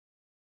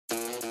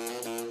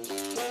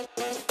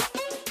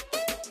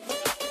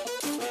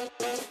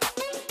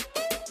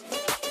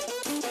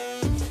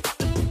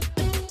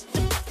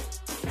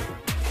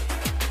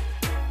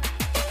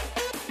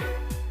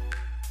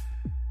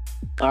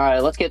All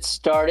right, let's get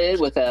started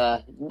with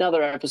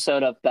another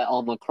episode of Bet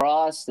on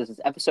Lacrosse. This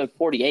is episode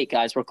 48,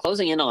 guys. We're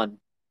closing in on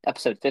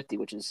episode 50,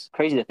 which is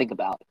crazy to think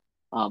about.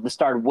 This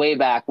started way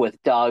back with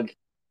Doug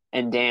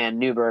and Dan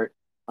Newbert.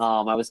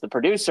 I was the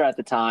producer at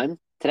the time.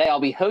 Today I'll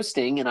be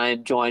hosting, and I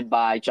am joined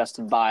by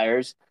Justin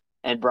Byers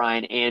and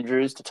Brian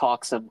Andrews to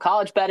talk some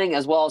college betting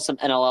as well as some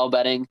NLL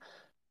betting.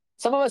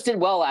 Some of us did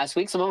well last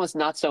week, some of us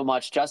not so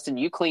much. Justin,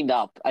 you cleaned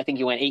up. I think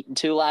you went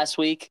 8-2 last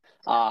week.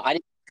 I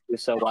didn't do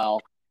so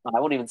well. I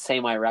won't even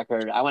say my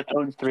record. I went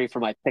 0-3 for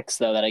my picks,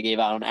 though, that I gave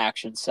out on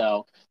action.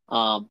 So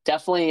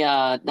definitely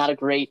not a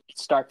great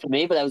start for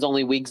me, but that was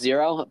only week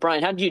zero.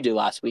 Brian, how did you do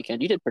last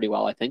weekend? You did pretty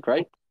well, I think,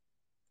 right?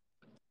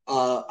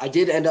 I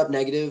did end up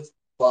negative,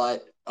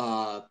 but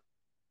some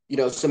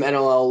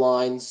NLL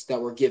lines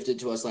that were gifted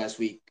to us last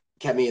week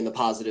kept me in the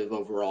positive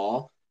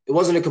overall. It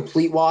wasn't a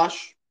complete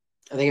wash.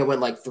 I think I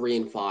went like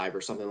 3-5 or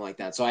something like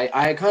that. So I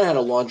kind of had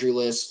a laundry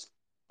list.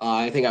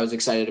 I think I was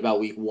excited about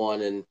week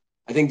one, and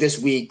I think this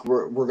week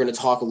we're going to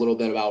talk a little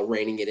bit about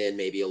reining it in,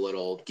 maybe a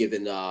little,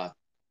 given the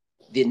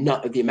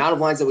amount of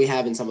lines that we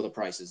have and some of the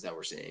prices that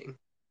we're seeing.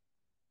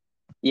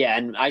 Yeah,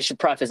 and I should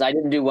preface, I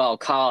didn't do well at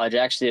college. I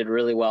actually did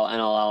really well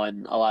NLL,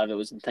 and a lot of it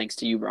was thanks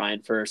to you,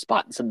 Brian, for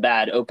spotting some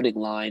bad opening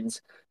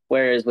lines.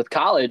 Whereas with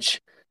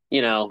college,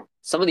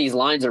 some of these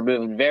lines are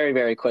moving very,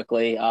 very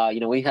quickly.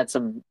 We had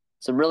some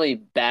really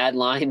bad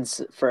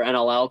lines for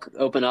NLL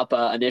open up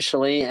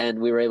initially, and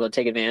we were able to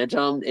take advantage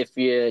of them. If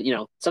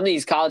some of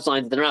these college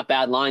lines, they're not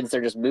bad lines;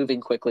 they're just moving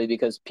quickly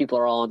because people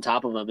are all on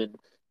top of them, and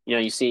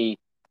you see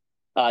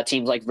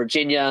teams like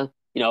Virginia,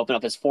 open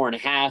up as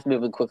 4.5,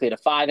 moving quickly to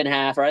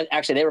 5.5. Or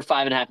actually, they were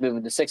 5.5,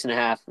 moving to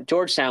 6.5.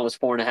 Georgetown was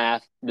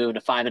 4.5, moving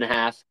to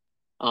 5.5.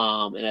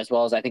 And as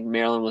well as I think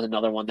Maryland was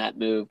another one that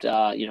moved.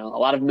 A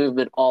lot of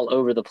movement all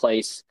over the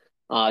place.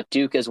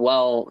 Duke as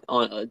well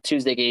on a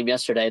Tuesday game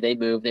yesterday. They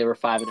moved. They were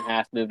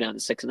 5.5, moved down to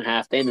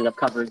 6.5. They ended up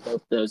covering both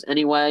of those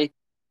anyway.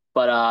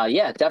 But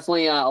yeah,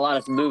 definitely a lot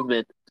of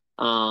movement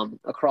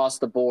across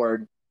the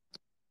board.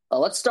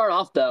 Let's start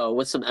off though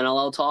with some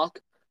NLL talk,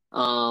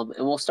 and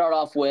we'll start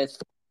off with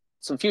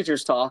some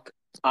futures talk.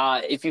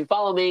 If you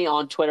follow me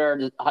on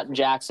Twitter, Hutton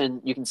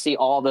Jackson, you can see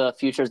all the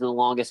futures and the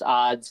longest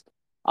odds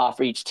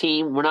for each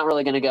team. We're not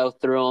really going to go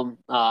through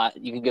them.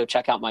 You can go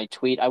check out my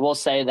tweet. I will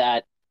say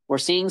that we're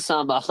seeing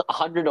some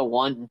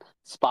 100-1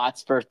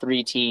 spots for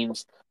three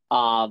teams: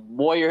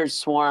 Warriors,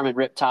 Swarm, and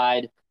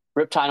Riptide.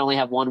 Riptide only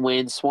have one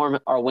win. Swarm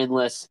are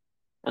winless,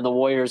 and the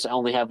Warriors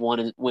only have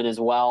one win as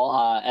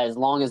well. As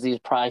long as these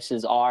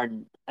prices are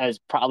as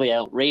probably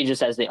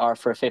outrageous as they are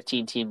for a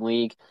 15-team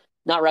league,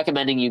 not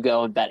recommending you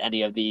go and bet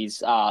any of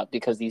these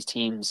because these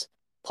teams'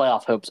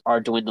 playoff hopes are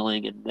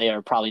dwindling and they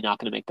are probably not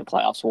going to make the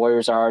playoffs.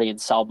 Warriors are already in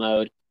sell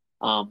mode.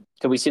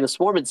 Could we see the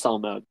Swarm in sell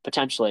mode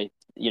potentially?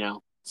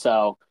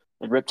 So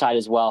and Riptide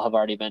as well have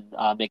already been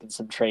making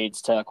some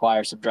trades to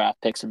acquire some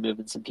draft picks and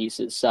moving some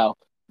pieces. So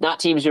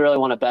not teams you really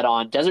want to bet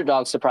on. Desert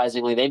Dogs,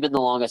 surprisingly, they've been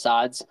the longest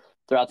odds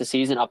throughout the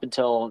season up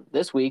until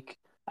this week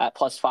at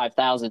plus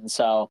 5,000.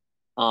 So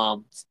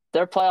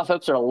their playoff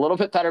hopes are a little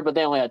bit better, but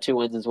they only had two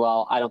wins as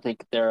well. I don't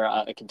think they're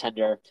a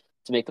contender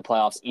to make the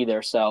playoffs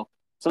either. So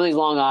some of these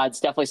long odds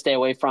definitely stay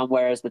away from.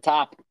 Whereas the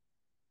top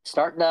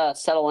starting to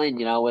settle in,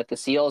 with the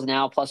Seals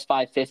now plus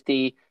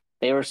 550.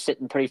 They were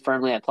sitting pretty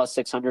firmly at plus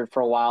 600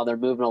 for a while. They're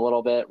moving a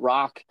little bit.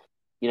 Rock,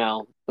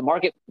 the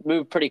market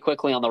moved pretty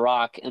quickly on the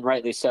Rock, and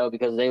rightly so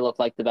because they look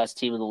like the best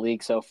team in the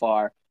league so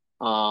far.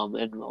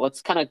 And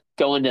let's kind of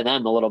go into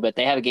them a little bit.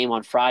 They have a game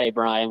on Friday,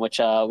 Brian, which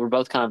we're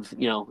both kind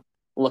of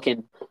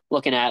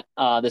looking at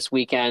this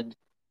weekend.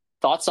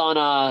 Thoughts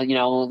on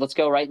let's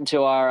go right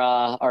into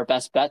our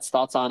best bets.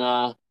 Thoughts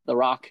on the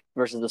Rock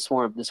versus the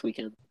Swarm this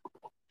weekend.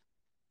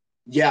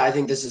 Yeah, I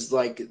think this is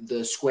like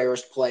the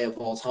squarest play of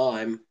all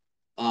time.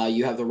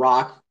 You have The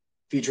Rock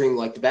featuring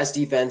like the best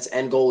defense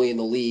and goalie in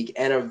the league,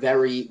 and a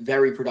very,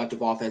 very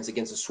productive offense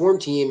against a Swarm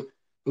team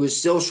who is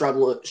still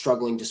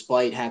struggling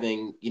despite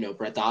having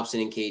Brett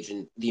Dobson in cage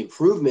and the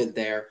improvement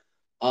there,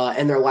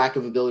 and their lack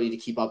of ability to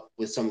keep up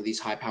with some of these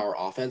high power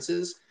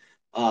offenses.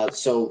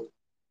 So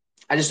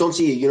I just don't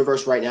see a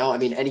universe right now. I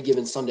mean, any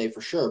given Sunday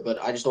for sure,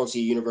 but I just don't see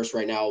a universe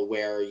right now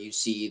where you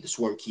see the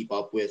Swarm keep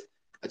up with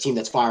a team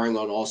that's firing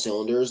on all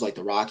cylinders like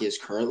the Rock is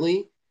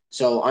currently.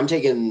 So I'm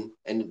taking,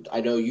 and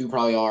I know you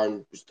probably are,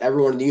 and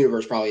everyone in the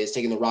universe probably is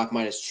taking the Rock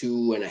minus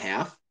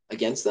 2.5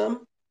 against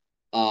them.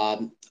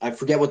 I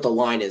forget what the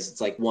line is.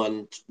 It's like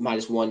one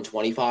minus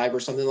 125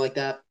 or something like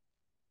that.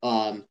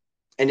 And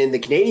in the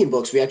Canadian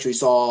books, we actually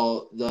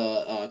saw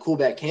the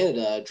Coolbet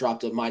Canada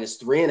dropped a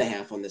minus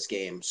 3.5 on this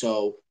game.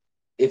 So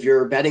if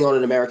you're betting on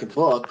an American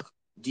book,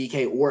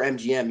 DK or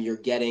MGM, you're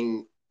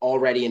getting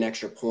already an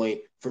extra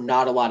point for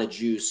not a lot of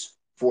juice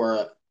for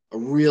a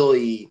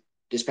really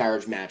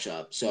disparaged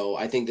matchup. So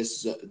I think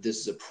this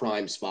is a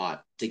prime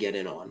spot to get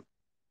in on.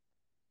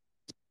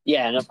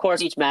 Yeah, and of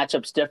course each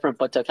matchup's different,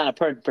 but to kind of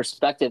put it in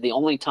perspective, the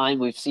only time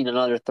we've seen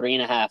another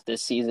 3.5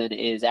 this season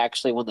is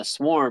actually when the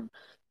Swarm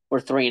were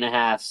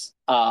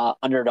 3.5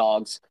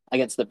 underdogs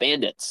against the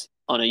Bandits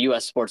on a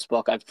U.S. sports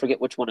book. I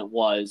forget which one it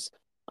was.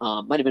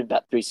 Might have been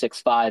about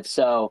 365.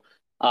 So,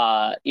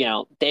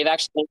 they've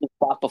actually been in the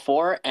spot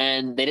before,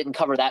 and they didn't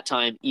cover that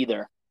time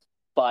either.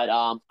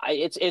 But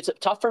it's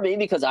tough for me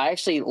because I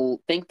actually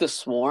think the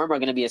Swarm are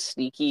going to be a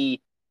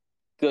sneaky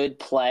good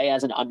play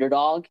as an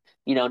underdog.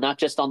 Not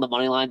just on the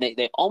money line.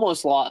 They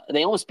almost lost.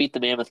 They almost beat the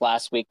Mammoth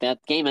last week.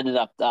 That game ended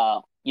up,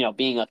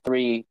 being a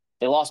three.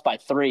 They lost by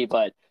three,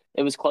 but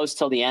it was close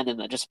till the end,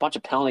 and just a bunch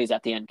of penalties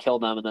at the end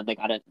killed them. And then they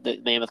got it. The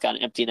Mammoth got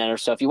an empty netter.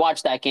 So if you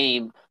watch that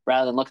game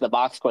rather than look at the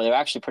box score, they're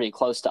actually pretty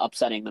close to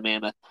upsetting the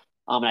Mammoth.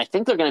 And I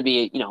think they're going to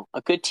be,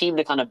 a good team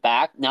to kind of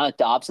back now that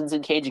Dobson's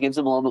in cage. It gives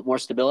them a little bit more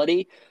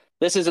stability.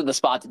 This isn't the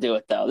spot to do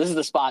it, though. This is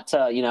the spot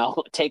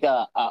to, take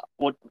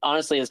what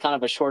honestly is kind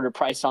of a shorter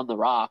price on the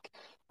Rock,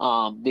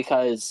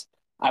 because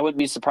I wouldn't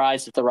be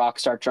surprised if the Rock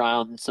start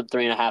drawing some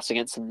 3.5s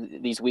against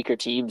these weaker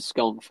teams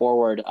going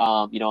forward,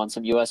 on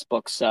some U.S.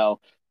 books. So,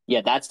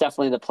 yeah, that's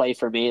definitely the play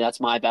for me. That's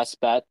my best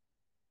bet.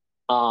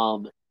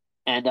 Um,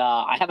 and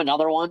I have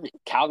another one,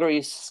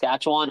 Calgary,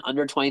 Saskatchewan,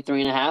 under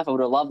 23.5. I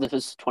would have loved if it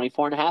was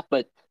 24.5,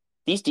 but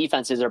these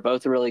defenses are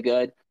both really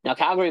good. Now,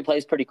 Calgary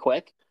plays pretty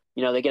quick.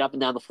 They get up and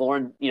down the floor,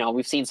 and,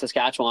 we've seen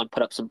Saskatchewan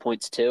put up some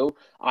points too.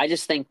 I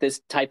just think this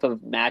type of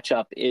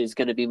matchup is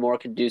going to be more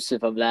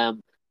conducive of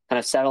them kind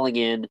of settling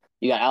in.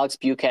 You got Alex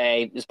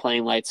Buque is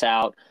playing lights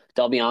out.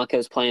 Del Bianco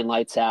is playing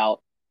lights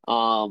out.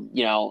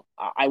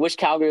 I wish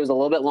Calgary was a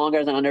little bit longer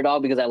as an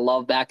underdog because I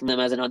love backing them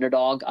as an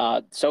underdog.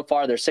 So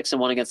far, they're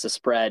 6-1 against the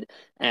spread,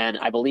 and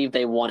I believe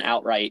they won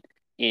outright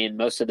in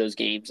most of those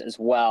games as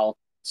well.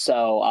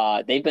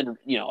 So they've been,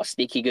 a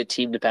sneaky good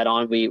team to bet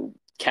on. We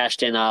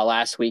cashed in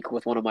last week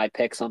with one of my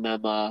picks on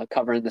them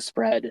covering the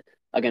spread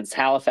against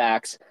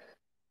Halifax.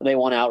 They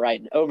won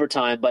outright in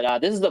overtime. But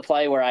this is the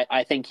play where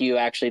I think you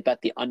actually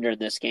bet the under in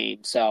this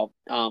game. So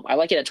I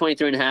like it at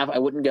 23.5. I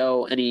wouldn't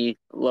go any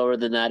lower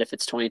than that. If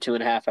it's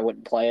 22.5, I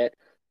wouldn't play it.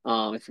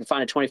 If you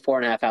find a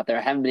 24.5 out there,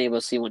 I haven't been able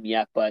to see one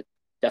yet, but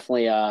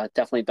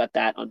definitely bet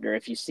that under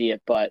if you see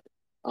it. But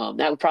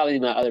that would probably be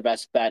my other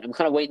best bet. I'm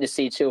kind of waiting to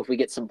see too if we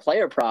get some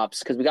player props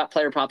because we got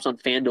player props on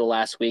FanDuel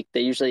last week.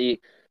 They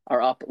usually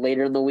are up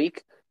later in the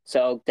week.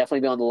 So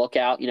definitely be on the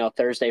lookout,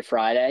 Thursday,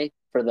 Friday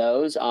for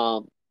those.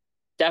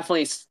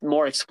 Definitely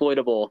more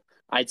exploitable,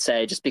 I'd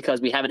say, just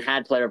because we haven't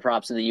had player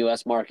props in the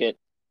U.S. market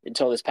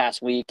until this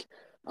past week.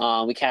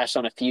 We cashed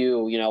on a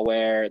few,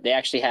 where they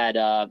actually had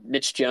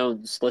Mitch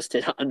Jones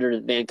listed under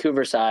the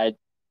Vancouver side.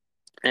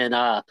 And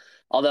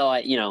although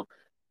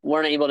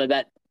weren't able to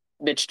bet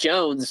Mitch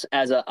Jones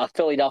as a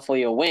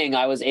Philadelphia wing,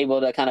 I was able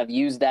to kind of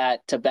use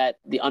that to bet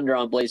the under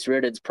on Blaze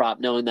Riordan's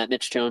prop, knowing that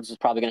Mitch Jones was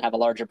probably going to have a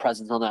larger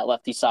presence on that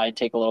lefty side and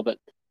take a little bit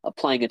of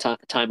playing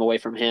time away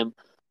from him.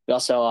 We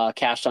also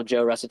cashed on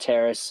Joe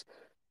Resiteris,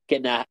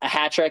 getting a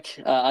hat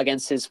trick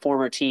against his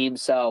former team.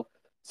 So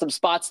some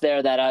spots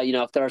there that,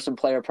 if there are some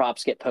player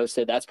props get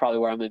posted, that's probably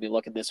where I'm going to be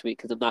looking this week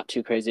because I'm not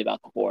too crazy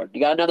about the board. You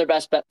got another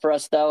best bet for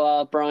us,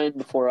 though, Brian,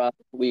 before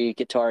we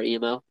get to our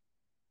email?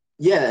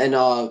 Yeah,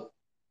 and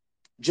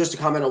just to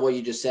comment on what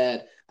you just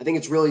said, I think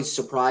it's really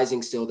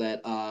surprising still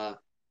that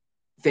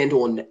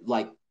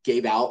FanDuel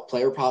gave out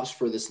player props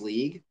for this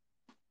league,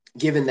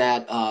 given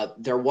that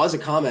there was a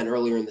comment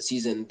earlier in the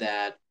season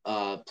that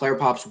player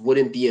props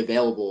wouldn't be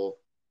available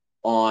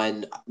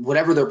on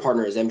whatever their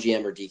partner is,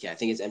 MGM or DK. I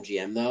think it's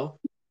MGM though,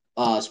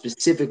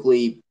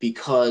 specifically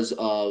because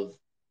of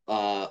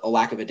a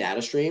lack of a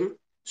data stream.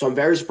 So I'm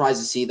very surprised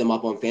to see them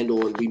up on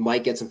FanDuel, and we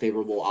might get some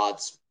favorable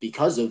odds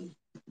because of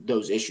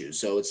those issues.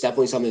 So it's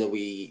definitely something that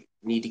we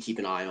need to keep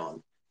an eye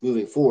on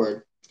moving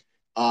forward.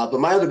 But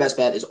my other best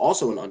bet is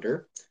also an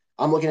under.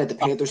 I'm looking at the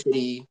Panther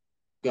City.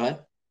 Go ahead.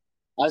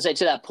 I would say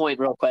to that point,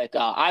 real quick,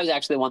 I was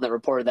actually the one that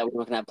reported that we were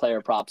looking at player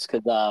props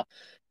because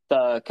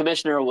the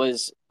commissioner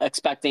was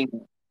expecting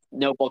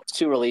no books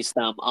to release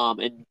them.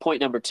 And point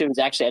number two is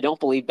actually I don't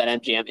believe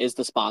BetMGM is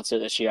the sponsor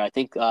this year. I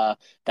think that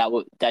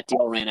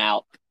deal ran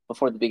out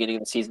before the beginning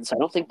of the season, so I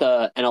don't think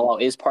the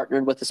NLL is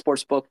partnered with the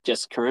sports book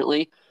just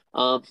currently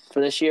for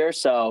this year.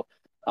 So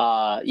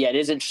yeah, it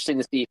is interesting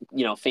to see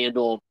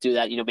FanDuel do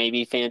that.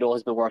 Maybe FanDuel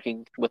has been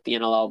working with the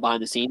NLL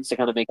behind the scenes to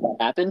kind of make that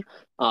happen.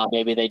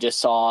 Maybe they just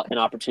saw an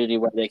opportunity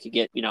where they could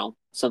get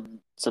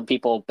some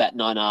people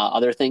betting on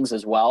other things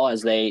as well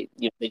as they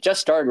just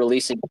started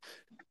releasing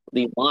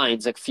these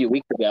lines like a few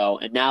weeks ago,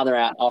 and now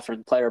they're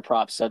offering player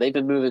props. So they've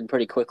been moving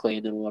pretty quickly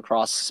in the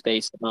lacrosse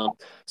space.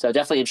 So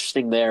definitely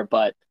interesting there.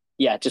 But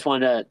yeah, just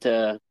wanted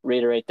to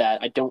reiterate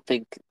that I don't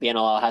think the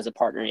NLL has a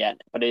partner yet,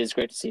 but it is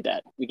great to see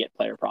that we get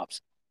player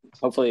props.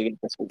 Hopefully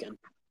this weekend.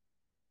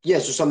 Yeah,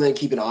 so something to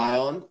keep an eye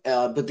on.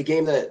 But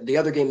the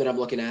other game that I'm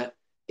looking at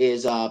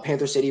is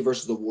Panther City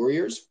versus the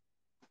Warriors.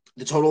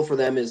 The total for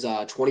them is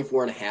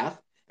 24.5.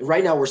 And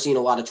right now we're seeing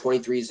a lot of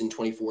 23s and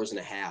 24s and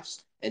a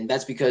halves. And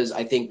that's because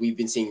I think we've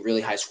been seeing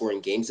really high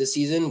scoring games this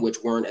season,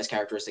 which weren't as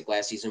characteristic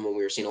last season when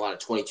we were seeing a lot of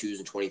 22s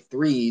and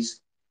 23s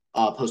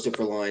posted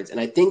for lines. And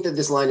I think that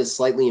this line is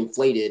slightly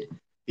inflated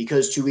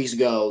because 2 weeks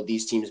ago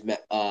these teams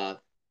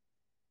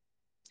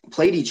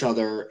played each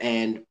other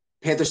and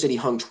Panther City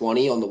hung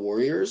 20 on the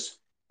Warriors,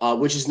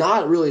 which is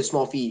not really a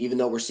small feat, even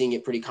though we're seeing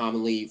it pretty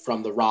commonly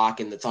from the Rock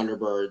and the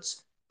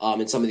Thunderbirds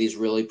in some of these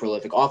really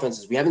prolific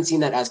offenses. We haven't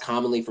seen that as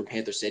commonly from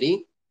Panther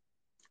City.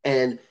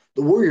 And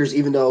the Warriors,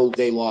 even though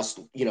they lost,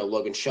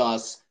 Logan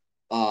Schuss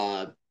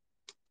uh,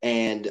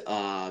 and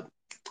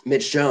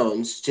Mitch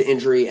Jones to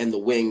injury and the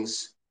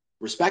wings,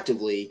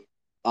 respectively,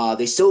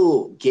 they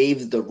still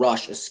gave the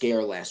Rush a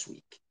scare last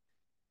week.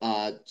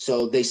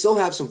 So they still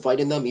have some fight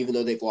in them, even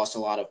though they've lost a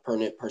lot of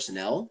permanent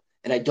personnel.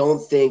 And I don't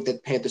think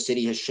that Panther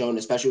City has shown,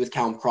 especially with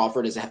Callum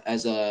Crawford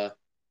as a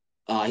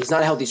he's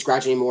not a healthy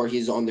scratch anymore.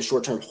 He's on the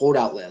short-term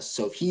holdout list.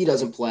 So if he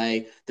doesn't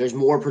play, there's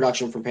more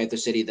production from Panther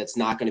City that's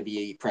not going to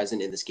be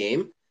present in this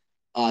game.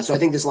 So I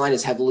think this line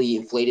is heavily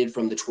inflated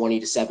from the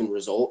 20-7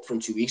 result from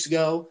 2 weeks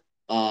ago.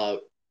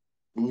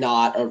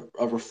 Not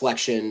a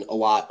reflection a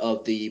lot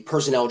of the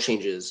personnel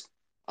changes.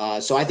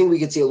 So I think we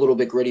could see a little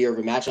bit grittier of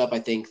a matchup. I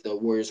think the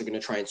Warriors are going to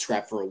try and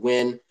scrap for a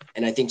win.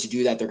 And I think to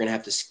do that, they're going to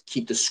have to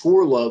keep the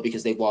score low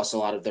because they've lost a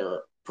lot of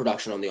their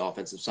production on the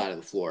offensive side of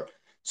the floor.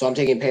 So I'm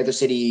taking Panther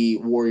City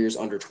Warriors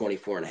under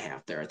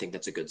 24.5 there. I think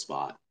that's a good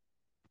spot.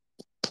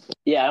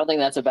 Yeah, I don't think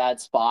that's a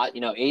bad spot.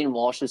 Aiden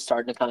Walsh is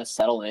starting to kind of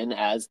settle in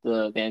as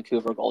the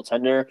Vancouver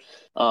goaltender.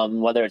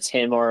 Whether it's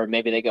him or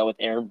maybe they go with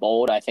Aaron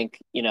Bold, I think,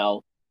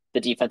 the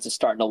defense is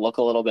starting to look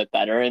a little bit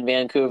better in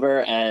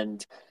Vancouver.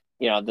 And,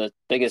 the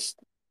biggest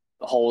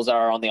holes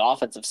are on the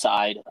offensive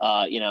side.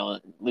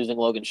 Losing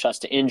Logan Schuss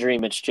to injury,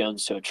 Mitch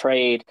Jones to a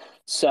trade.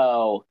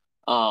 So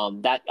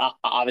that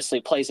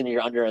obviously plays into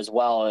your under as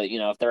well.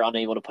 If they're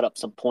unable to put up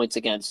some points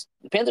against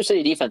the Panther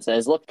City defense, that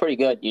has looked pretty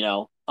good.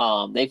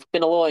 They've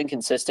been a little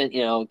inconsistent.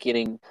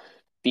 Getting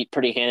beat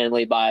pretty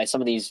handedly by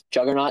some of these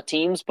juggernaut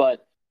teams,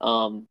 but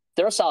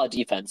they're a solid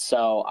defense.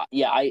 So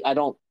yeah, I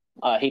don't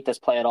hate this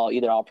play at all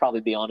either. I'll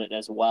probably be on it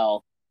as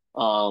well.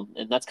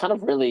 And that's kind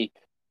of really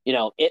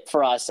it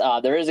for us.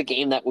 There is a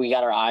game that we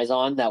got our eyes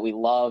on that we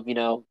love,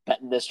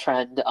 betting this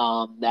trend,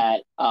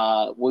 that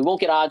we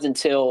won't get odds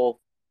until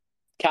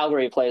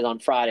Calgary plays on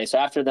Friday. So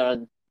after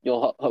then,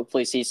 you'll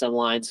hopefully see some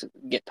lines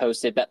get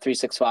posted.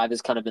 Bet365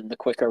 has kind of been the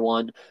quicker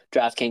one.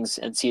 DraftKings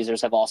and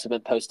Caesars have also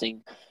been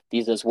posting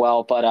these as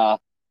well.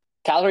 But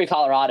Calgary,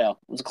 Colorado.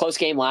 It was a close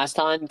game last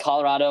time.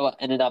 Colorado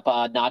ended up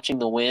notching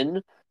the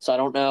win. So I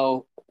don't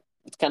know.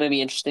 It's going to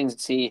be interesting to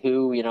see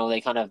who,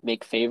 they kind of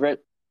make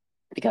favorite,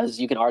 because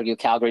you can argue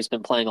Calgary's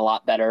been playing a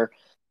lot better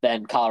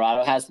than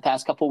Colorado has the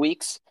past couple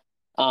weeks.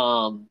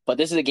 But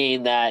this is a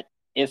game that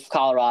if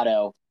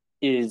Colorado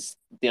is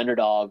the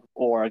underdog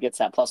or gets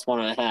that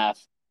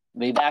 +1.5,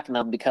 maybe backing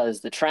them, because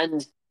the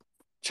trend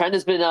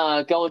has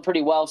been going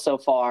pretty well so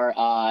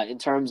far in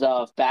terms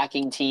of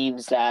backing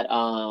teams that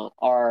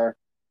are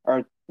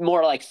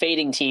more like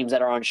fading teams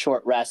that are on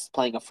short rest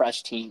playing a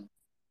fresh team.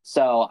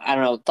 So I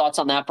don't know. Thoughts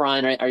on that,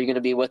 Brian? Are you going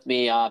to be with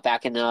me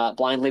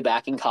blindly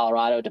backing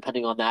Colorado,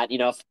 depending on that?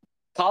 If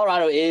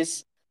Colorado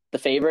is the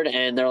favorite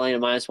and they're laying a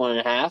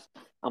 -1.5,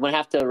 I'm going to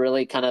have to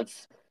really kind of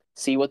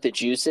see what the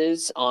juice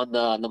is on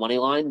the money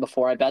line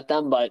before I bet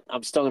them. But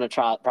I'm still going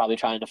to probably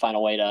trying to find a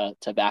way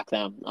to back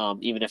them,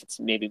 even if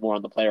it's maybe more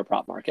on the player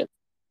prop market.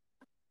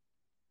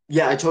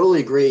 Yeah, I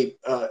totally agree.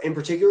 In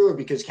particular,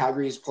 because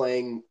Calgary is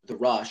playing the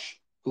Rush,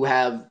 who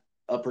have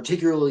a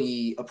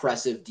particularly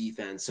oppressive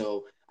defense.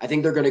 So I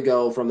think they're going to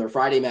go from their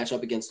Friday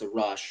matchup against the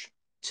Rush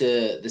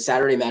to the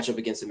Saturday matchup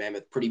against the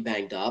Mammoth pretty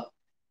banged up.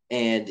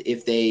 And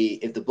if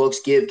the books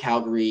give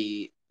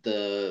Calgary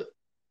the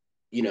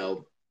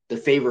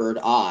favored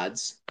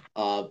odds,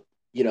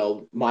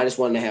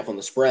 -1.5 on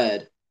the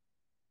spread,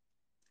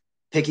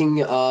 picking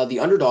the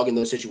underdog in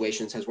those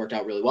situations has worked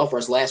out really well for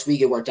us. Last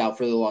week, it worked out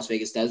for the Las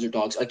Vegas Desert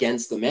Dogs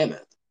against the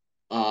Mammoth.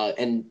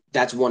 And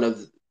that's one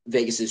of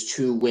Vegas's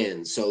 2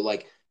 wins. So,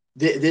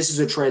 this is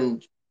a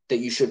trend that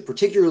you should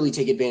particularly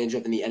take advantage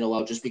of in the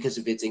NLL just because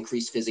of its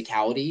increased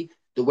physicality.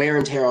 The wear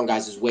and tear on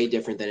guys is way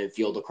different than in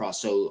field lacrosse.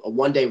 So, a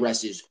one-day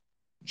rest is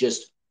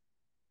just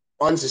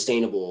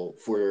unsustainable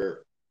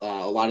for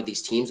a lot of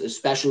these teams,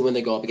 especially when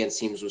they go up against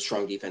teams with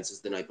strong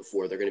defenses the night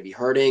before. They're going to be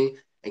hurting,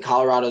 and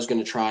Colorado is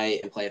going to try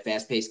and play a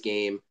fast-paced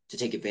game to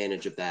take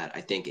advantage of that,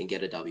 I think, and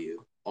get a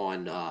W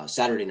on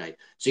Saturday night.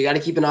 So you got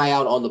to keep an eye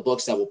out on the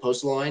books that will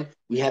post the line.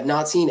 We have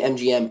not seen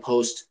MGM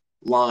post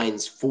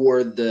lines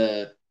for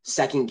the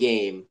second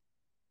game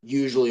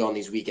usually on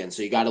these weekends.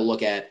 So you got to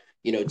look at,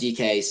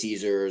 DK,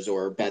 Caesars,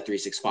 or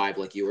Bet365,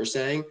 like you were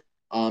saying.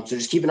 So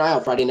just keep an eye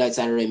out Friday night,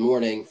 Saturday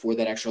morning for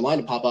that extra line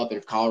to pop up. And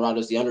if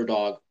Colorado's the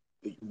underdog,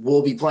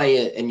 we'll be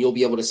playing it, and you'll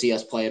be able to see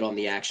us play it on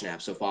the Action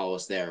app. So follow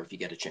us there if you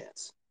get a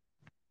chance.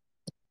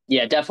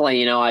 Yeah,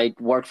 definitely. I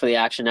work for the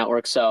Action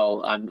Network,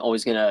 so I'm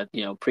always gonna,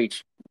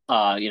 preach,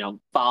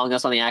 following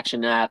us on the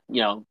Action app,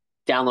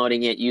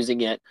 downloading it,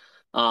 using it.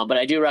 But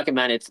I do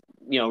recommend it's,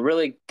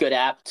 really good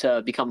app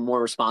to become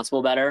more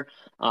responsible better.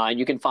 And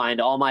you can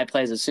find all my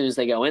plays as soon as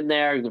they go in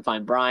there. You can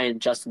find Brian,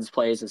 Justin's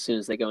plays as soon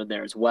as they go in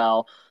there as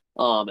well.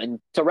 And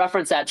to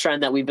reference that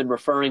trend that we've been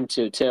referring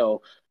to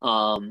too,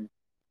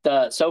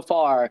 so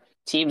far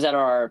teams that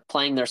are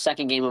playing their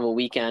second game of a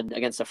weekend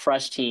against a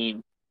fresh team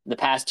in the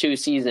past 2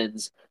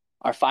 seasons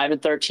are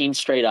 5-13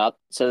 straight up.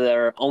 So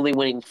they're only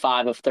winning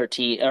 5 of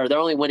 13, or they're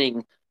only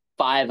winning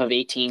 5 of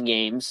 18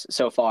 games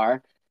so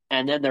far.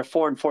 and then they're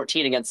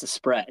 4-14 against the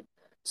spread.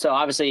 So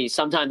obviously,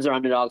 sometimes they're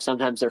underdogs,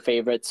 sometimes they're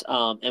favorites.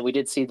 And we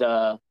did see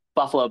the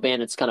Buffalo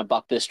Bandits kind of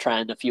buck this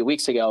trend a few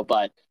weeks ago,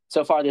 but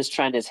so far this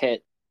trend has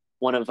hit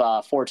one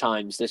of four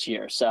times this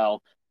year.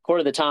 So quarter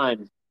of the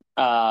time,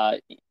 uh,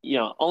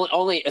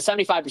 only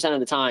 75% of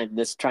the time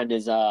this trend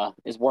is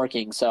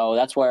working. So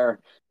that's where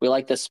we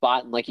like this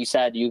spot. And like you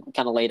said, you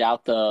kind of laid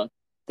out the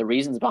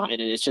reasons behind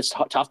it. It's just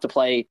tough to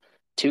play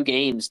two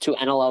games, two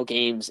NLL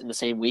games in the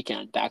same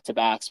weekend, back to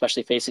back,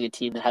 especially facing a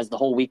team that has the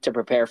whole week to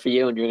prepare for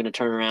you, and you're going to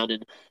turn around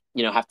and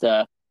have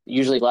to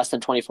usually less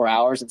than 24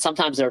 hours, and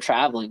sometimes they're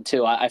traveling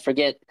too. I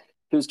forget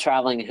who's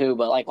traveling who,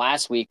 but like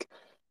last week,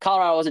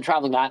 Colorado wasn't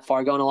traveling that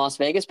far going to Las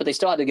Vegas, but they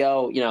still had to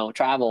go,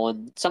 travel,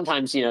 and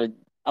sometimes a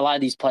lot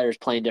of these players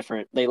play in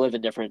different, they live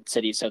in different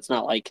cities, so it's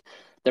not like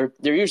they're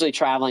usually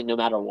traveling no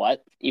matter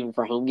what, even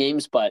for home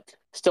games, but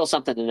still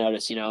something to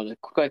notice. The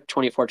quick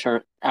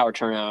 24-hour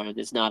turnaround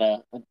is not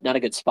a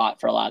good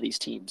spot for a lot of these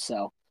teams.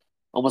 So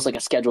almost like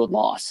a scheduled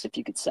loss, if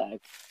you could say.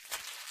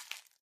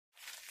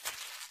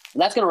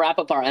 That's going to wrap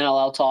up our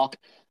NLL talk.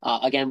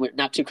 Again, we're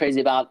not too crazy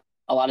about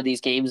a lot of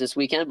these games this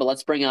weekend, but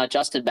let's bring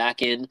Justin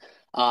back in,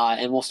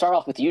 and we'll start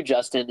off with you,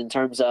 Justin, in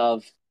terms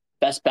of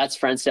best bets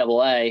for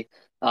NCAA.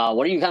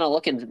 What are you kind of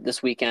looking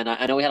this weekend?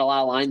 I know we had a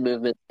lot of line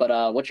movement,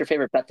 but what's your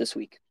favorite bet this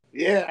week?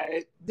 Yeah,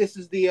 this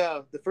is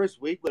the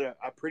first week with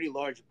a pretty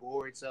large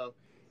board, so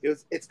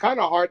it's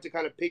kind of hard to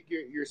kind of pick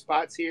your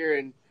spots here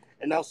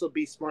and also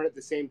be smart at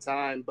the same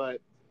time.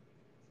 But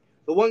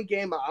the one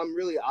game I'm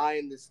really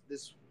eyeing this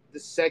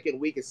second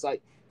week is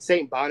like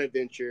St.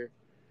 Bonaventure.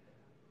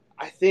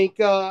 I think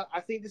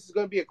this is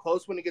going to be a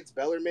close one against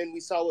Bellarmine. We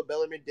saw what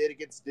Bellarmine did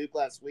against Duke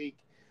last week.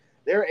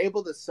 They were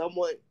able to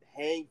somewhat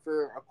hang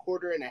for a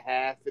quarter and a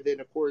half, and then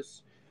of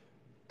course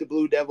the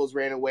Blue Devils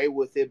ran away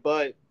with it.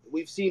 But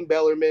we've seen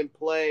Bellarmine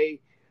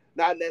play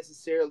not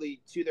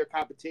necessarily to their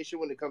competition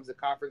when it comes to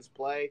conference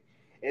play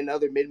and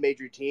other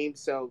mid-major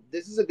teams. So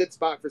this is a good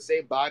spot for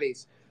St.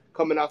 Bonnie's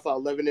coming off an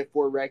 11-4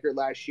 record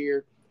last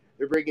year.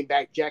 They're bringing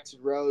back Jackson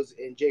Rose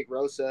and Jake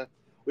Rosa,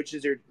 which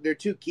is their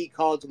two key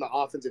calls on the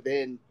offensive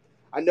end.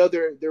 I know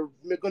they're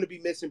going to be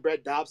missing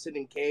Brett Dobson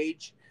and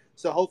Cage,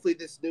 so hopefully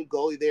this new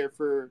goalie there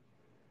for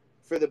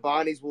the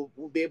Bonnies will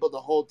be able to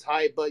hold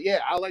tight. But yeah,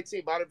 I like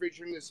St.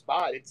 Bonaventure in this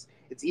spot. It's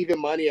even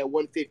money at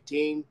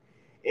 115,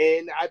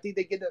 and I think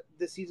they get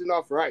the season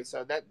off right.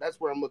 So that's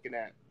where I'm looking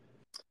at.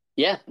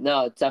 Yeah,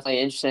 no, it's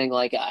definitely interesting.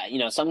 Like,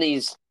 some of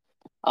these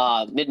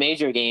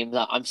mid-major games,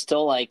 I'm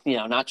still like,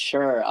 not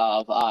sure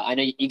of. I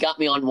know you got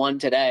me on one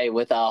today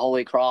with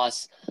Holy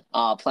Cross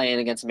playing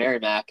against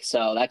Merrimack.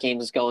 So that game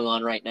is going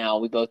on right now.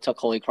 We both took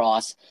Holy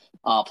Cross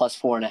plus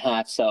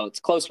 4.5. So it's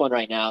a close one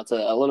right now. It's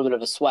a little bit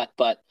of a sweat,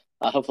 but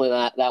hopefully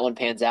that one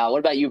pans out. What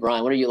about you,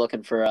 Brian? What are you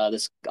looking for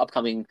this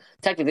upcoming,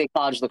 technically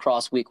college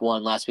lacrosse week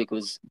one? Last week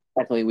was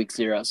technically week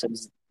zero. So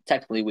it's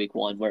technically week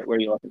one. Where are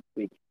you looking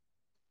this week?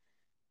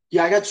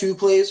 Yeah, I got two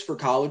plays for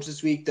college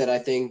this week that I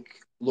think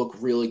look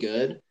really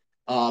good.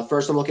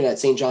 First, I'm looking at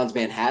St. John's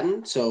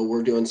Manhattan. So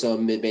we're doing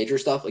some mid-major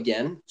stuff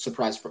again.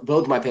 Surprise!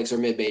 Both of my picks are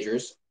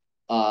mid-majors.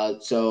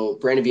 So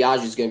Brandon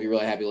Biaggi is going to be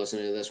really happy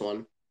listening to this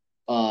one.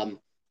 Um,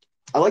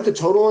 I like the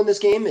total in this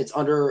game. It's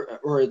under,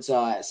 or it's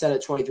set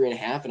at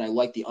 23.5, and I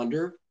like the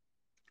under.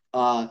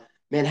 Uh,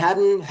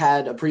 Manhattan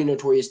had a pretty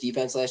notorious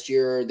defense last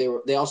year.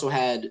 They also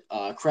had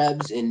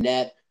Krebs in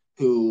net,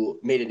 who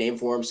made a name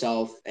for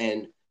himself,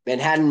 and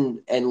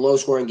Manhattan and low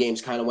scoring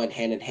games kind of went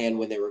hand in hand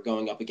when they were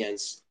going up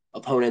against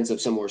opponents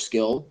of similar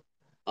skill.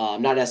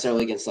 Not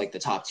necessarily against like the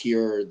top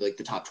tier or like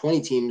the top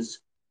 20 teams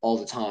all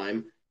the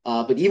time.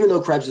 But even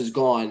though Krebs is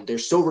gone, they're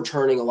still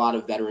returning a lot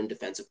of veteran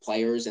defensive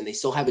players, and they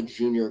still have a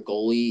junior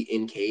goalie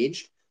in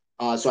Cage.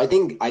 So I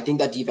think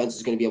that defense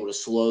is going to be able to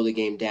slow the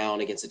game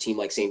down against a team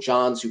like St.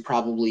 John's, who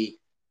probably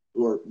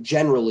or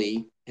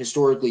generally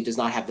historically does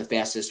not have the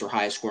fastest or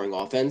highest scoring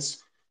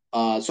offense.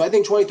 So I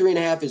think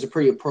 23.5 is a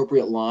pretty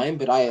appropriate line,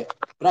 but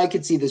I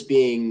could see this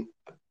being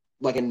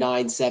like a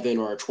 9-7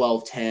 or a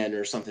 12-10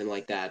 or something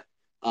like that.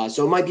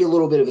 So it might be a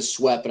little bit of a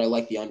sweat, but I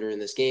like the under in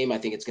this game. I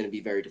think it's going to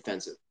be very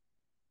defensive.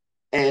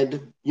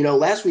 And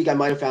last week I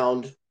might have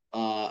found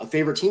a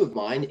favorite team of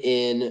mine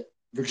in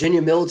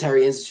Virginia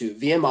Military Institute.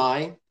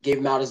 VMI gave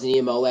them out as an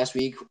EMO last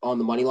week on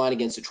the money line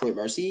against Detroit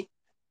Mercy,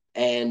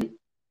 and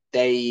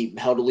they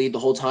held a lead the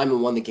whole time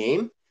and won the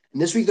game.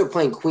 And this week they're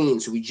playing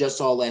Queens, who we just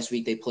saw last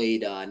week. They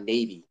played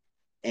Navy,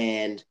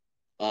 and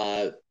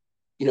the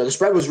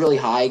spread was really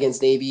high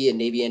against Navy, and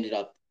Navy ended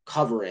up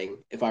covering,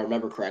 if I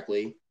remember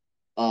correctly.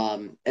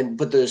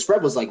 But the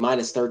spread was like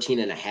minus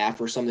 13.5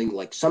 or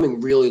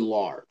something really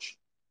large,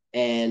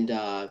 and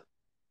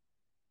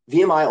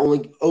VMI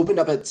only opened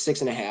up at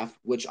 6.5,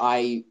 which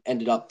I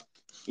ended up,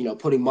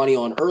 putting money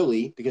on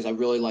early because I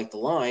really liked the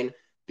line,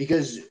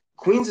 because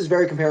Queens is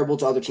very comparable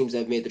to other teams that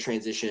have made the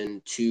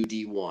transition to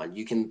D1.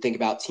 You can think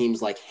about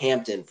teams like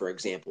Hampton, for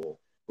example,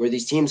 where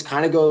these teams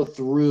kind of go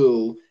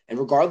through, and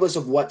regardless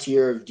of what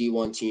tier of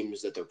D1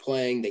 teams that they're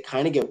playing, they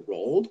kind of get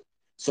rolled.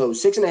 So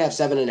 6.5,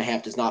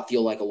 7.5 does not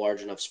feel like a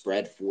large enough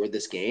spread for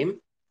this game.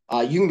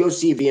 You can go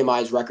see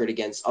VMI's record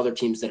against other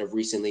teams that have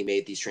recently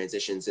made these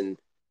transitions, and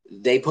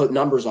they put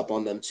numbers up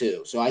on them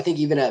too. So I think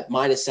even at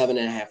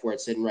 -7.5, where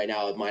it's sitting right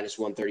now at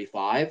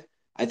 -135,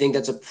 I think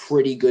that's a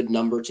pretty good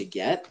number to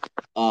get.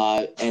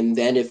 And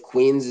then if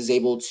Queens is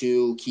able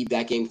to keep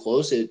that game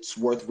close, it's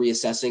worth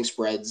reassessing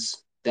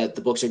spreads that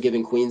the books are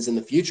giving Queens in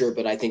the future.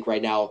 But I think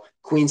right now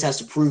Queens has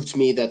to prove to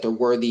me that they're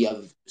worthy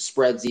of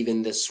spreads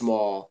even this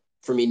small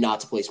for me not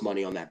to place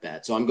money on that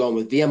bet. So I'm going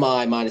with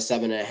VMI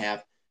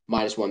 -7.5,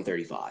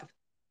 -135.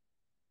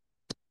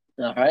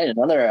 All right,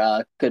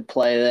 another good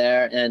play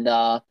there. And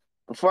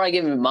before I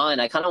give you mine,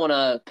 I kind of want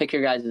to pick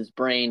your guys'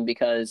 brain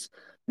because I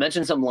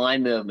mentioned some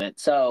line movement.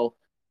 So,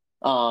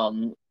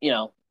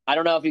 I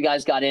don't know if you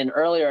guys got in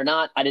early or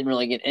not. I didn't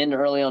really get in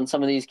early on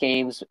some of these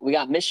games. We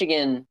got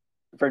Michigan,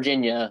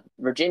 Virginia.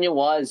 Virginia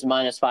was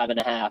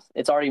 -5.5.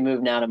 It's already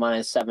moved now to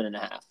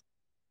 -7.5.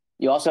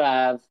 You also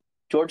have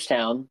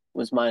Georgetown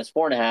was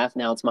 -4.5.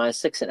 Now it's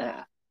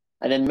 -6.5.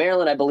 And then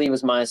Maryland, I believe,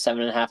 was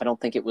 -7.5. I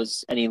don't think it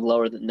was any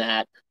lower than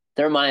that.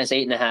 They're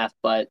 -8.5,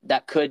 but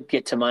that could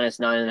get to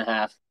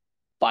 -9.5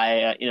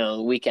 by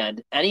the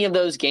weekend. Any of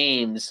those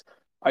games,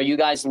 are you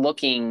guys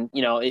looking?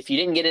 If you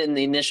didn't get it in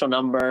the initial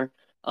number,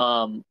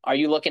 are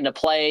you looking to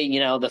play?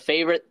 The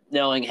favorite,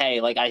 knowing, hey,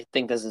 like I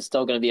think this is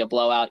still going to be a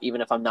blowout,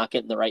 even if I'm not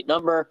getting the right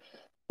number.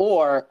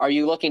 Or are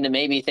you looking to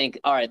maybe think,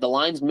 all right, the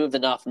line's moved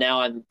enough.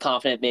 Now I'm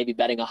confident maybe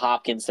betting a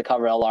Hopkins to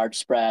cover a large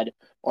spread,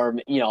 or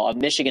a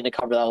Michigan to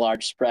cover that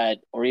large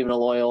spread, or even a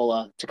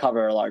Loyola to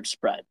cover a large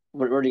spread.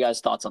 What are you guys'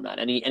 thoughts on that?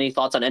 Any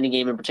thoughts on any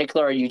game in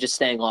particular, or are you just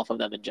staying off of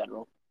them in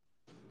general?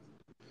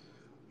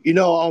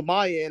 On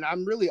my end,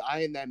 I'm really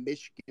eyeing that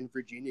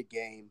Michigan-Virginia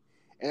game.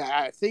 And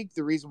I think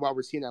the reason why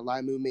we're seeing that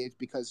line movement is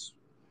because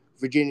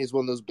Virginia is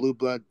one of those blue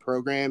blood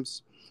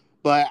programs.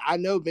 But I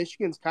know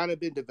Michigan's kind of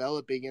been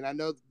developing, and I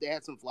know they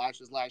had some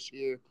flashes last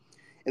year.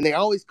 And they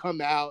always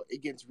come out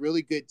against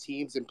really good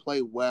teams and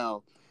play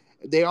well.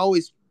 They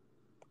always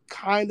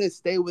kind of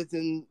stay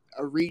within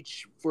a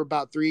reach for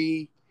about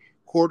 3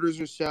 quarters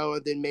or so,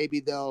 and then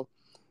maybe they'll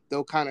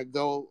kind of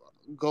go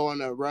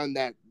on a run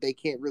that they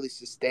can't really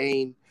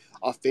sustain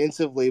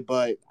offensively.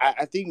 But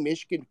I think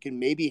Michigan can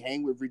maybe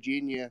hang with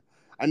Virginia.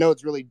 I know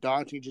it's really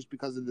daunting just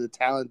because of the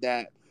talent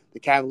that the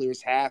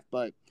Cavaliers have,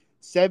 but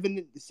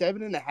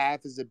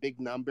 7.5 is a big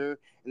number,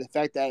 and the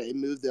fact that it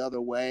moved the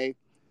other way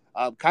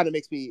kind of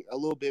makes me a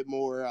little bit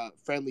more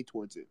friendly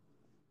towards it.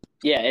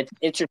 Yeah, it's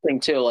interesting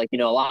too. Like, a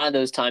lot of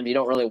those times you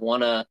don't really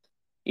want to,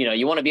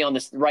 you want to be on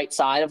this right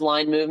side of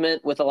line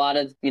movement with a lot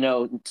of,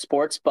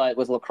 sports, but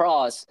with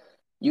lacrosse,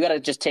 you got to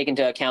just take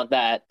into account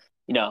that,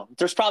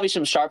 there's probably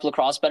some sharp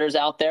lacrosse bettors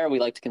out there. We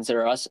like to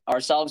consider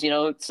ourselves,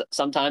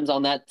 sometimes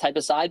on that type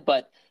of side.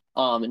 But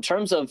in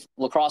terms of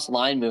lacrosse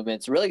line movement,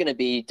 it's really going to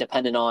be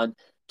dependent on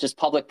just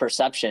public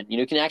perception.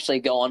 You can actually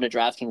go on to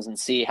DraftKings and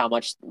see how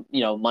much,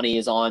 money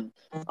is on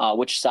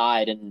which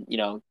side, and,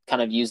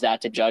 kind of use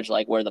that to judge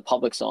like where the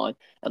public's on.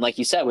 And like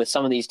you said, with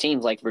some of these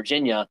teams like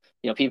Virginia,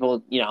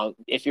 people,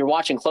 if you're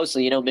watching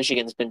closely,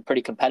 Michigan's been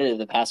pretty competitive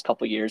the past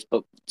couple of years,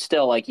 but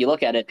still, like, you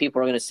look at it,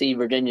 people are going to see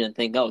Virginia and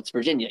think, oh, it's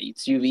Virginia,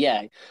 it's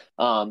UVA.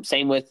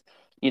 Same with,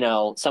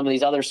 some of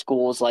these other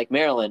schools like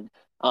Maryland.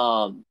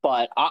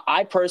 But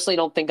I personally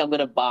don't think I'm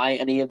going to buy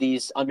any of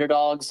these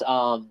underdogs.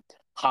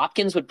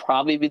 Hopkins would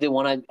probably be the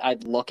one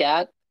I'd look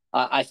at.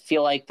 I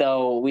feel like,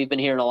 though, we've been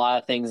hearing a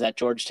lot of things at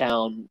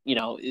Georgetown.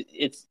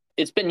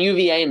 It's been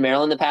UVA and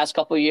Maryland the past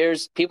couple of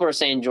years. People are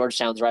saying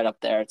Georgetown's right up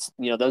there. It's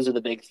those are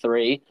the big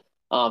three.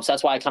 So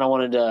that's why I kind of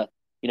wanted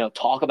to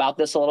talk about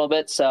this a little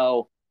bit.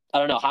 So I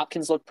don't know.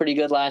 Hopkins looked pretty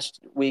good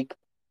last week.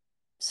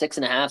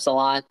 6.5's a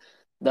lot,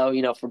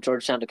 though. For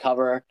Georgetown to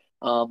cover.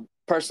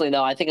 Personally,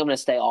 though, I think I'm going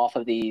to stay off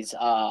of these.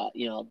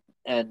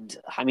 And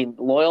I mean,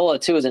 Loyola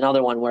too is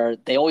another one where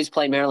they always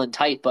play Maryland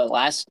tight, but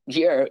last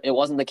year it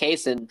wasn't the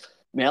case, and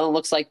Maryland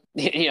looks like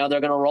they're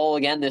going to roll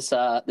again this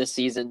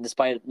season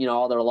despite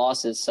all their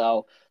losses.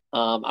 So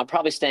I'm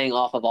probably staying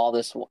off of all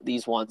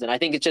these ones, and I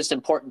think it's just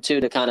important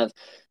too to kind of,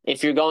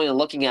 if you're going and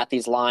looking at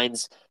these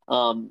lines,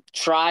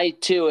 try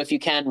to, if you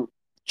can,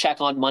 check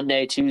on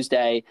Monday,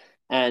 Tuesday.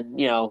 And,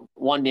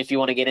 one, if you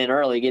want to get in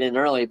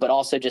early, but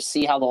also just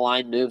see how the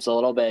line moves a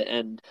little bit,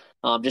 and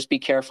just be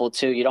careful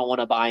too. You don't want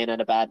to buy in at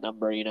a bad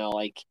number, here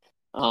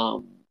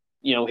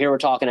we're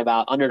talking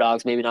about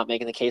underdogs, maybe not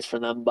making the case for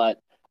them,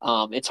 but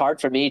it's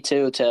hard for me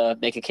too to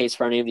make a case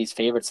for any of these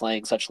favorites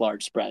laying such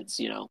large spreads,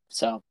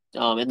 So,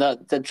 and the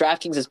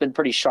DraftKings has been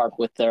pretty sharp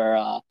with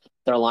their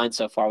line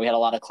so far. We had a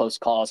lot of close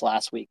calls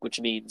last week,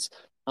 which means,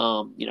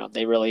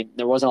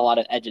 there wasn't a lot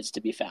of edges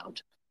to be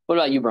found. What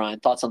about you, Brian?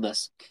 Thoughts on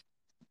this?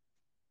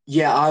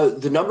 Yeah,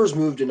 the numbers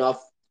moved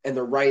enough, and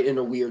they're right in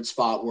a weird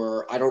spot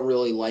where I don't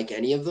really like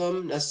any of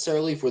them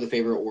necessarily for the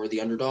favorite or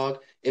the underdog.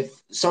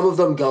 If some of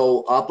them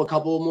go up a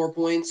couple more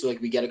points, so like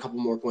we get a couple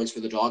more points for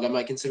the dog, I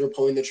might consider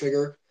pulling the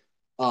trigger.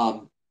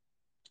 But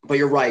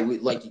you're right.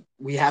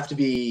 We have to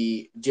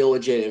be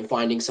diligent in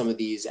finding some of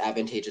these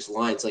advantageous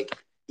lines. Like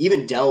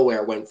even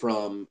Delaware went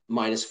from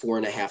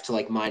 -4.5 to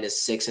like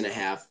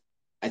 -6.5.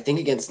 I think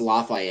against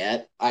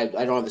Lafayette. I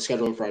don't have the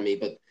schedule in front of me,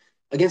 but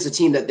against a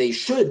team that they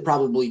should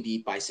probably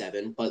beat by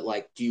 7, but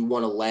like, do you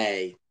want to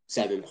lay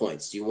 7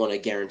 points? Do you want to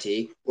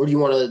guarantee, or do you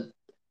want to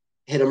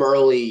hit them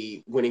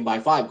early, winning by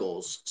 5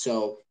 goals?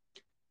 So,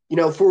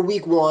 for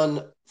week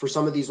one, for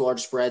some of these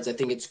large spreads, I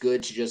think it's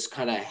good to just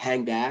kind of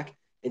hang back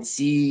and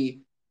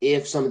see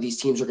if some of these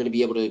teams are going to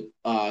be able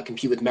to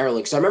compete with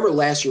Maryland. Because I remember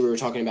last year we were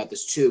talking about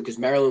this too, because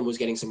Maryland was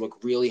getting some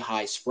like really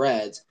high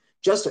spreads,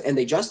 and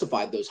they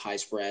justified those high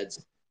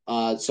spreads.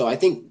 So I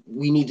think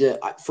we need to,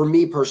 for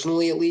me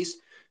personally at least,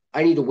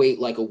 I need to wait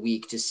like a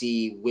week to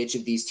see which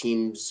of these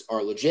teams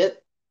are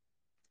legit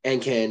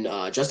and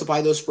can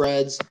justify those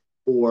spreads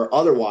or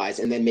otherwise,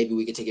 and then maybe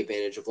we could take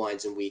advantage of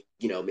lines in week,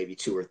 maybe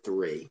 2 or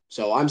 3.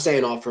 So I'm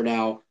staying off for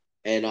now,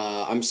 and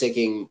I'm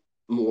sticking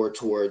more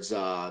towards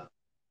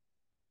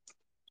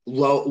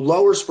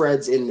lower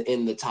spreads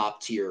in the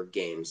top tier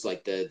games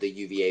like the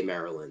UVA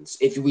Marylands,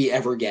 if we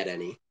ever get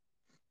any.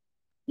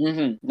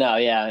 No,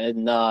 yeah,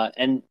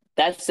 and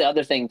that's the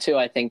other thing too.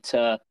 I think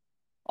to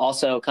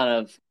also kind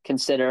of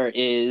consider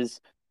is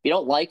if you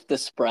don't like the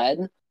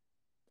spread,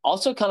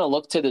 also kind of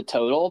look to the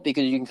total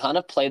because you can kind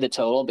of play the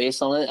total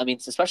based on it. I mean,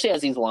 especially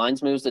as these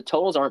lines moves, the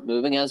totals aren't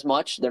moving as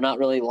much. They're not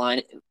really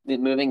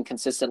moving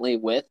consistently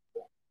with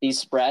these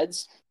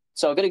spreads.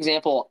 So a good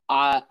example,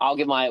 I'll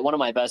give one of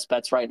my best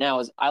bets right now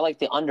is I like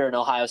the under in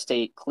Ohio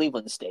State,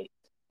 Cleveland State.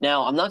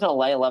 Now, I'm not going to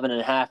lay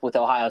 11.5 with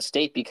Ohio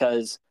State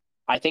because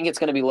I think it's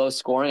going to be low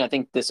scoring. I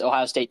think this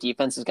Ohio State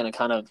defense is going to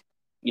kind of,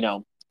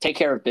 take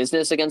care of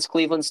business against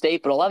Cleveland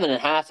State, but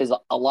 11.5 is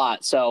a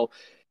lot. So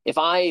if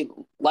I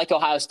like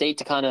Ohio State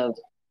to kind of,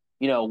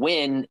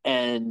 win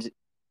and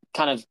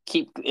kind of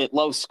keep it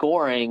low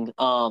scoring,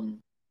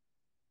 I'm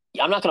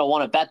not going to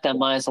want to bet them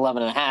minus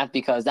 11.5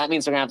 because that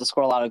means they're going to have to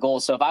score a lot of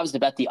goals. So if I was to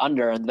bet the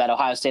under and bet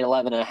Ohio State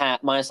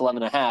 11.5 minus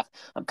 11.5,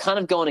 I'm kind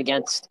of going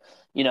against,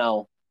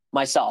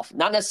 myself.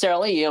 Not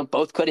necessarily,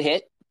 both could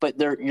hit, but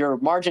your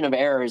margin of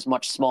error is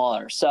much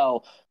smaller.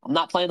 So I'm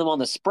not playing them on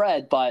the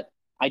spread, but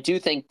I do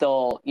think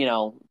they'll,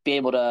 be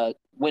able to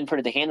win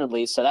pretty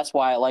handedly. So that's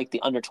why I like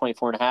the under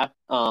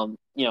 24.5.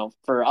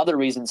 For other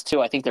reasons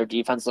too, I think their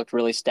defense looked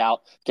really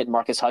stout. Getting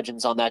Marcus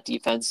Hudgens on that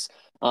defense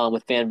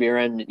with Van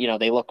Buren,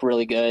 they look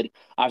really good.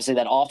 Obviously,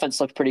 that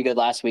offense looked pretty good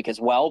last week as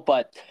well,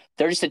 but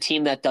they're just a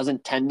team that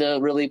doesn't tend to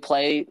really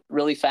play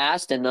really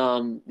fast. And,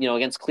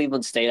 against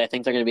Cleveland State, I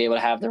think they're going to be able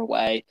to have their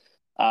way.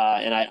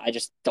 And I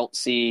just don't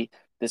see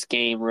this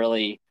game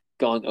really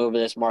going over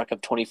this mark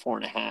of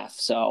 24.5.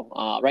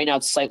 So right now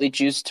it's slightly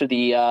juiced to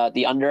the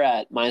under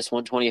at minus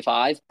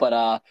 125,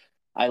 but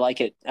I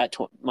like it at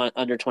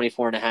under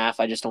 24.5.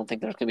 I just don't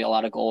think there's going to be a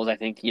lot of goals. I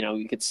think,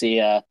 you could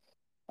see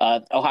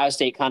Ohio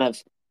State kind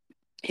of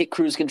hit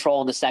cruise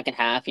control in the second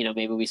half.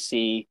 Maybe we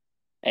see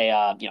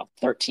a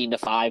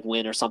 13-5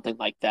 win or something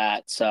like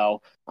that.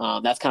 So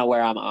that's kind of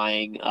where I'm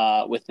eyeing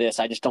with this.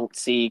 I just don't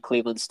see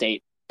Cleveland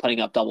State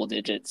putting up double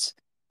digits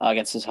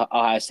against this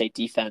Ohio State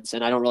defense,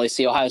 and I don't really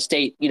see Ohio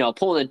State,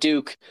 pulling a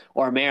Duke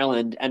or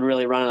Maryland and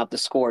really running up the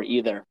score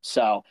either.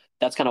 So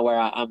that's kind of where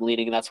I'm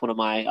leaning, and that's one of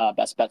my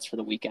best bets for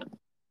the weekend.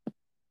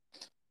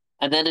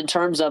 And then in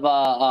terms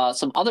of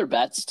some other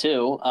bets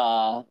too,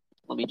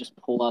 let me just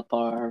pull up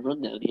our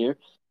rundown here.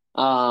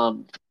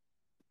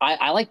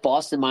 I like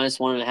Boston minus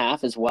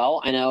 1.5 as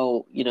well. I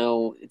know,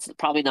 it's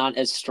probably not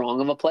as strong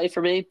of a play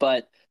for me,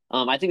 but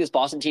I think this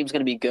Boston team is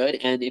going to be good.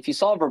 And if you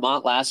saw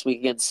Vermont last week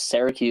against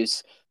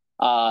Syracuse,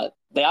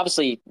 they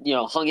obviously,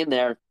 hung in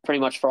there pretty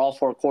much for all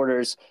 4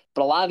 quarters,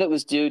 but a lot of it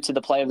was due to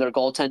the play of their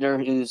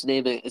goaltender, whose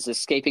name is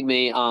escaping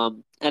me.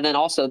 And then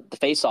also the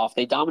faceoff.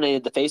 They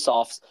dominated the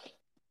faceoffs,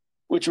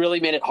 which really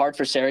made it hard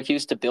for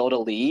Syracuse to build a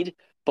lead.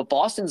 But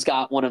Boston's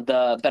got one of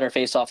the better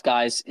faceoff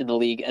guys in the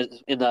league,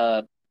 in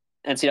the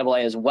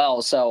NCAA as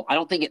well. So I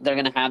don't think they're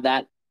going to have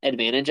that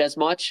advantage as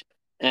much.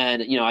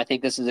 And, I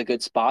think this is a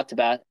good spot to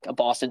bet a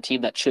Boston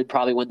team that should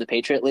probably win the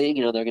Patriot League.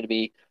 They're going to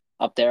be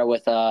up there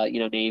with,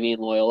 Navy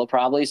and Loyola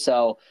probably.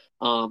 So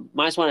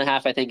minus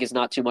 1.5, I think, is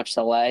not too much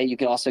to lay. You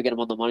could also get them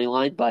on the money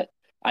line, but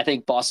I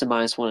think Boston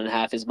minus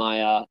 1.5 is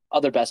my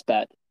other best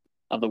bet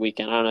of the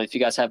weekend. I don't know if you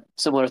guys have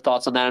similar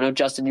thoughts on that. I know,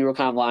 Justin, you were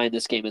kind of lying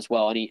this game as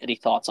well. Any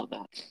thoughts on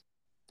that?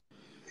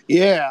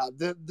 Yeah,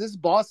 this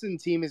Boston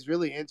team is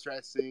really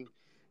interesting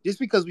just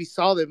because we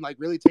saw them like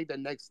really take the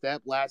next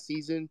step last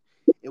season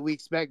and we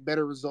expect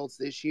better results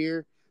this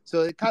year.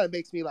 So it kind of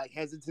makes me like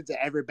hesitant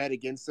to ever bet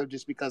against them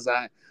just because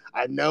I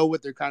know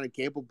what they're kind of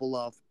capable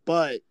of.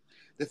 But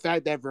the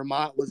fact that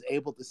Vermont was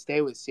able to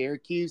stay with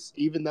Syracuse,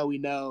 even though we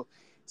know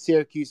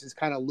Syracuse is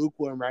kind of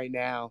lukewarm right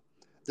now,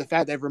 the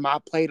fact that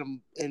Vermont played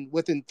them and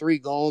within 3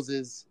 goals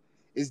is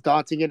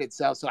daunting in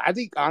itself. So I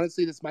think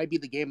honestly this might be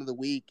the game of the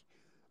week.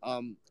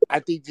 I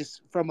think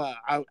just from a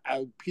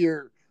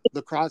pure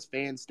lacrosse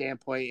fan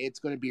standpoint, it's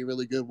going to be a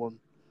really good one.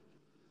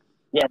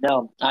 Yeah,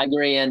 no, I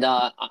agree. And,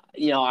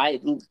 I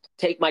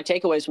take my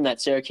takeaways from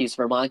that Syracuse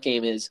Vermont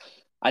game is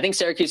I think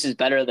Syracuse is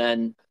better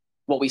than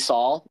what we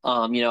saw.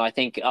 I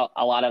think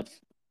a lot of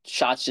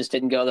shots just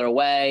didn't go their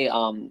way.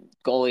 Vermont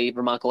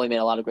goalie made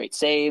a lot of great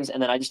saves.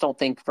 And then I just don't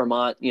think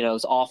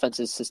Vermont's offense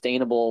is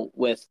sustainable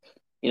with,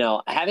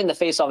 having the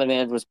faceoff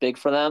advantage was big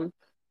for them.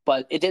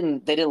 but they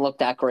didn't look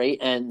that great.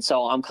 And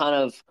so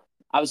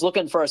I was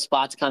looking for a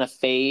spot to kind of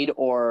fade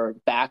or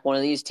back one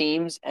of these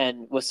teams.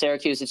 And with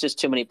Syracuse, it's just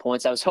too many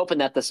points. I was hoping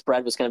that the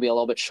spread was going to be a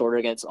little bit shorter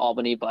against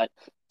Albany, but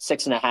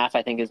 6.5,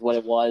 I think, is what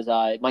it was.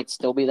 It might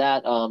still be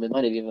that. It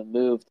might have even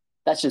moved.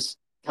 That's just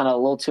kind of a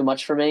little too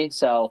much for me.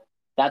 So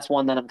that's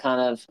one that I'm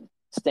kind of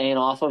staying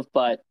off of.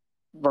 But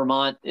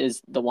Vermont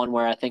is the one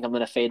where I think I'm going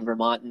to fade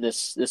Vermont in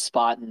this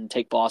spot and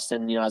take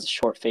Boston, as a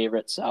short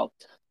favorite. So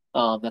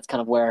that's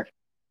kind of where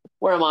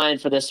am I in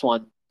for this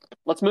one?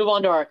 Let's move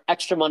on to our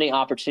extra money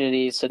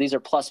opportunities. So these are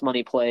plus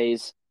money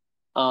plays.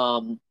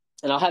 And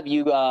I'll have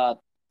you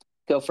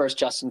go first,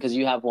 Justin, because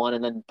you have one,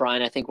 and then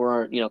Brian, I think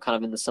we're kind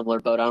of in the similar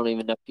boat. I don't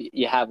even know if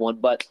you have one,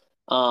 but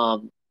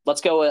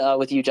let's go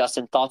with you,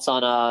 Justin. Thoughts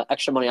on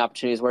extra money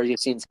opportunities? Where you've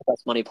seen some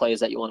plus money plays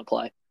that you want to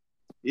play?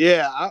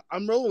 Yeah,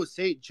 I'm rolling with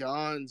St.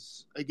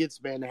 John's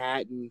against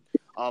Manhattan.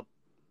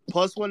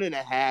 Plus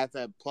 1.5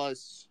 at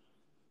plus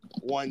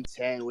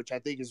 110, which I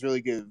think is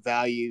really good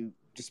value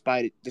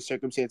despite the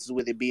circumstances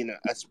with it being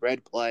a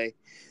spread play.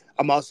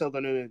 I'm also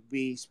going to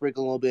be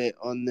sprinkling a little bit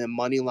on the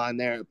money line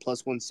there at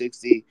plus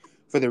 160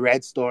 for the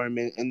Red Storm.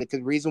 And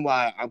the reason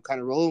why I'm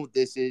kind of rolling with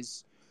this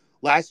is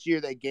last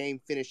year that game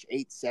finished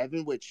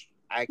 8-7, which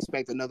I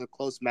expect another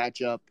close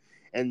matchup.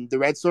 And the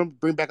Red Storm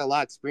bring back a lot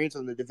of experience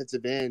on the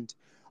defensive end.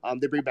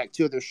 They bring back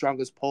two of their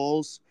strongest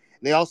poles.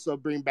 And they also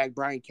bring back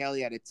Brian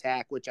Kelly at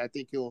attack, which I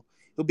think he'll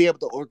be able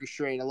to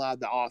orchestrate a lot of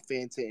the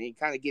offense and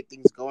kind of get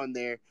things going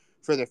there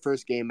for their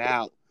first game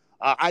out.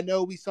 I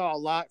know we saw a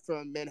lot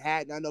from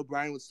Manhattan. I know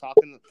Brian was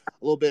talking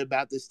a little bit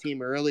about this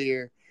team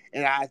earlier,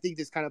 and I think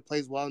this kind of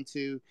plays well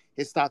into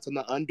his thoughts on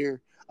the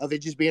under of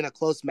it just being a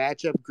close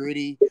matchup,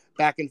 gritty,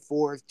 back and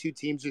forth, two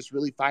teams just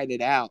really fighting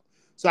it out.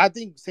 So I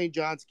think St.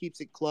 John's keeps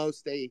it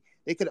close. They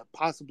could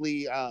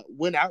possibly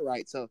win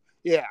outright. So,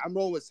 yeah, I'm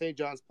rolling with St.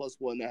 John's plus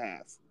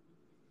 1.5.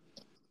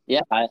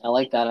 Yeah, I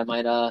like that. I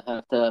might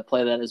have to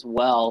play that as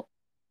well.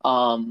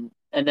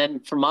 And then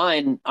for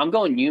mine, I'm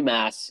going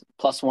UMass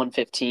plus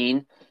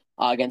 115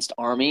 against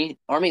Army.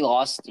 Army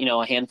lost,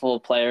 a handful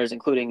of players,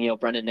 including,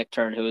 Brendan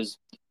Nichtern, who was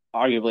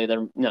arguably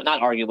their, no,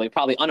 not arguably,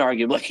 probably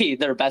unarguably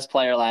their best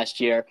player last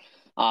year,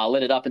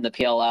 lit it up in the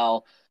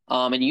PLL.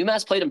 And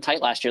UMass played them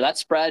tight last year. That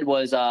spread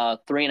was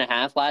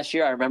 3.5 last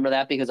year. I remember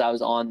that because I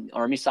was on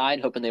Army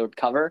side, hoping they would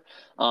cover.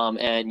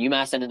 And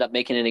UMass ended up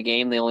making it a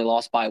game. They only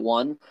lost by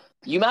 1.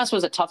 UMass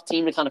was a tough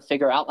team to kind of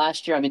figure out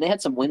last year. I mean, they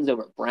had some wins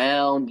over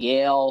Brown,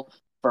 Yale,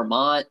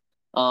 Vermont,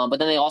 but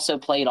then they also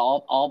played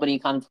Albany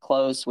kind of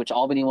close, which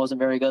Albany wasn't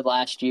very good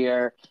last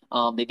year.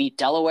 They beat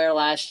Delaware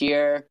last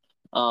year.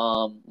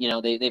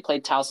 They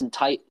played Towson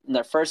tight in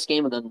their first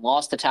game and then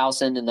lost to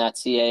Towson in that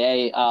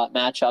CAA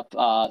matchup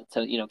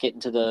to get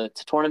into the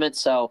tournament.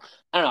 So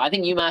I don't know. I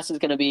think UMass is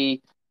going to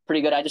be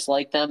pretty good. I just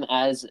like them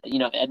as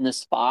in this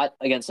spot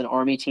against an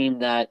Army team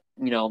that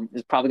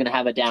is probably going to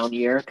have a down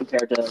year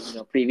compared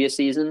to previous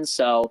seasons.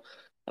 So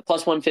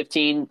plus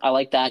 115, I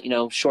like that.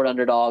 Short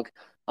underdog.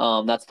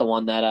 That's the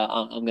one that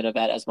I'm going to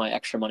bet as my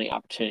extra money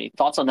opportunity.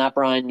 Thoughts on that,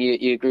 Brian?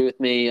 You agree with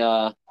me?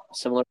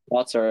 Similar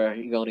thoughts, or are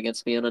you going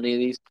against me on any of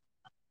these?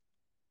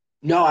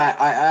 No,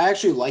 I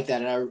actually like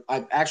that, and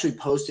I actually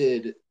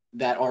posted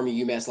that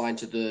Army UMass line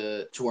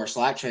to our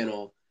Slack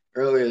channel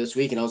earlier this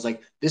week, and I was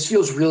like, this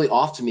feels really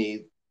off to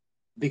me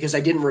because I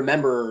didn't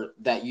remember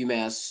that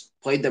UMass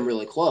played them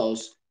really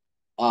close.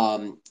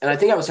 And I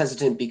think I was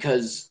hesitant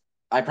because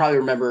I probably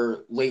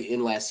remember late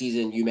in last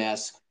season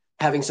UMass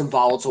having some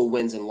volatile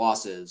wins and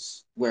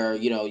losses where,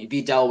 you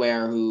beat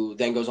Delaware, who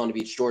then goes on to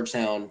beat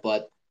Georgetown,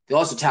 but they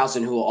lost to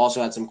Towson, who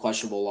also had some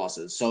questionable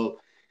losses. So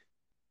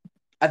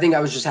I think I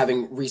was just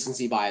having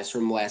recency bias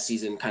from last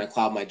season kind of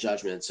cloud my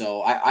judgment.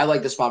 So I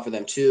like the spot for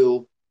them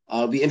too.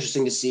 It'll be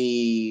interesting to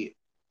see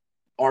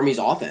Army's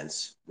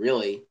offense,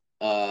 really,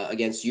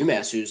 against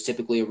UMass, who's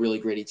typically a really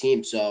gritty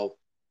team. So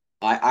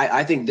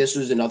I think this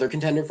was another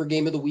contender for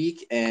game of the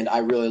week, and I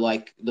really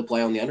like the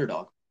play on the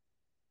underdog.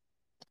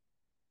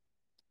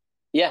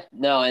 Yeah,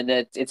 no, and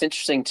it's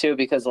interesting too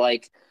because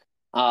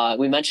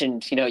we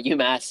mentioned,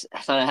 UMass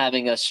kind of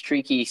having a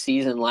streaky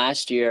season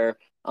last year.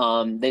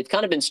 They've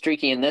kind of been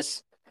streaky in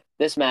this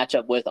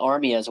matchup with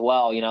Army as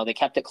well. They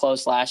kept it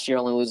close last year,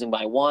 only losing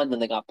by 1. Then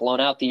they got blown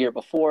out the year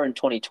before in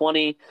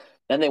 2020.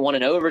 Then they won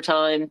in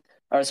overtime.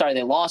 Or sorry,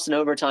 they lost in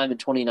overtime in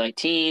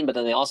 2019, but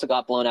then they also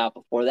got blown out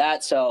before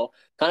that. So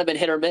kind of been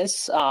hit or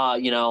miss.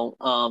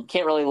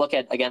 Can't really look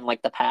at again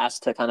like the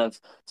past to kind of,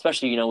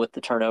 especially with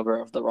the turnover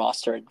of the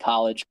roster in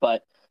college.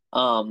 But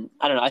I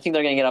don't know. I think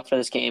they're going to get up for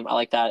this game. I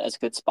like that as a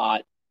good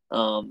spot.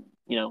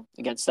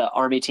 Against the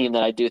Army team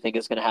that I do think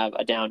is going to have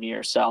a down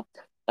year. So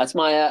that's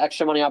my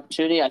extra money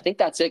opportunity. I think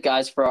that's it,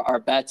 guys, for our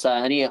bets.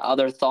 Any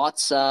other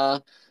thoughts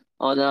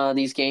on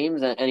these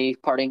games? Any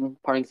parting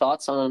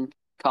thoughts on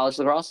college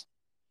lacrosse?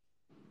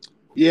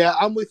 Yeah,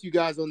 I'm with you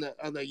guys on the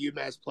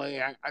UMass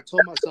play. I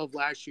told myself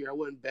last year I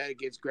wouldn't bet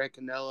against Greg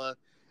Canella,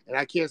 and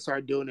I can't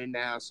start doing it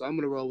now. So I'm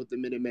going to roll with the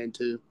Minutemen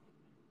too.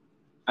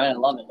 I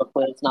love it.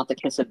 Hopefully it's not the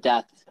kiss of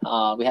death.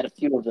 We had a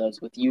few of those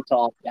with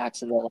Utah,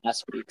 Jacksonville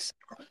last week.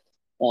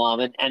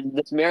 And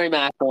this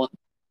Merrimack one,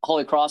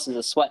 Holy Cross is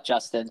a sweat,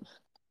 Justin.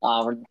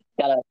 We're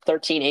got a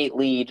 13-8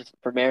 lead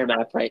for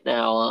Merrimack right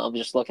now. I'm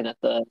just looking at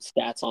the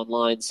stats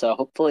online. So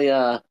hopefully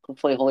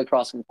Holy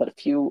Cross can put a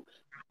few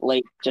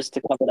late just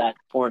to cover that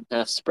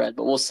 4.5 spread,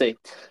 but we'll see.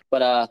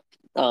 But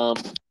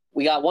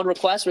we got one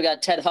request. We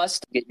got Ted Huss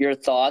to get your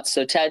thoughts.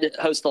 So Ted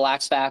hosts the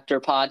Lax Factor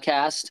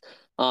podcast.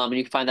 And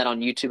you can find that on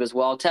YouTube as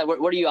well. Ted, what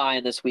are you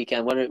eyeing this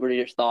weekend? What are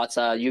your thoughts?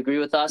 You agree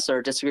with us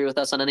or disagree with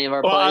us on any of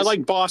our Well, plays? I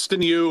like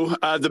Boston U.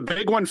 The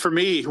big one for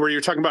me, where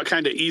you're talking about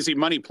kind of easy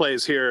money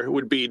plays here,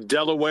 would be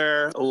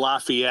Delaware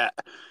Lafayette.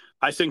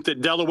 I think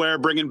that Delaware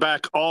bringing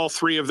back all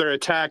three of their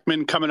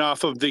attackmen coming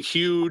off of the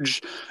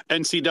huge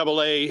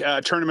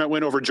NCAA tournament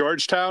win over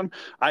Georgetown.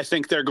 I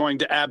think they're going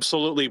to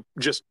absolutely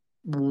just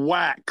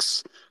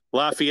wax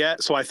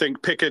Lafayette. So I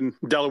think picking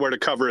Delaware to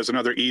cover is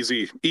another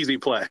easy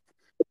play.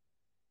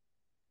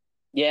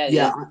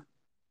 Yeah.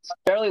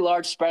 Fairly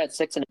large spread at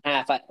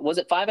 6.5. Was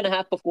it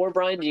 5.5 before,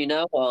 Brian? Do you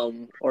know?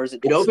 Or is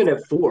it? It opened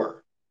at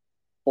 4.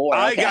 4.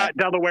 Okay. I got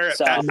Delaware at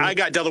So- I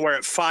got Delaware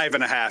at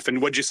 5.5,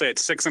 and what'd you say?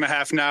 It's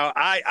 6.5 now.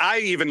 I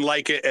even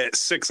like it at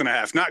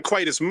 6.5. Not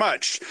quite as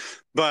much,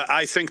 but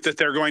I think that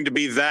they're going to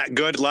be that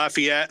good.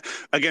 Lafayette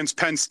against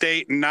Penn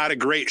State, not a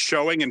great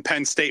showing, and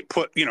Penn State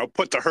put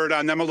the hurt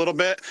on them a little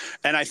bit.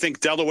 And I think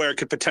Delaware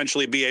could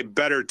potentially be a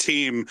better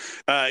team,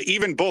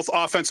 even both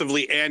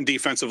offensively and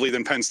defensively,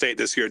 than Penn State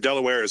this year.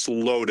 Delaware is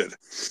loaded.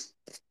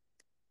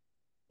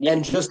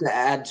 And just to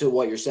add to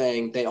what you're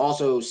saying, they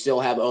also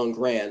still have Owen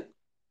Grant.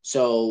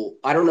 So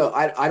I don't know.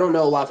 I don't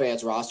know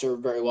Lafayette's roster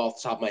very well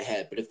off the top of my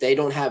head, but if they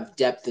don't have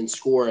depth in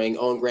scoring,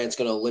 Owen Grant's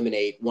going to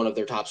eliminate one of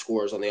their top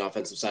scorers on the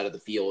offensive side of the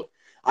field.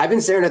 I've been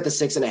staring at the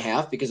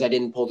 6.5 because I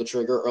didn't pull the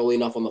trigger early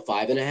enough on the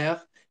 5.5, and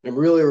I'm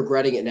really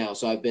regretting it now.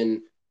 So I've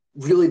been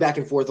really back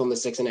and forth on the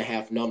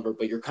 6.5 number,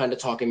 but you're kind of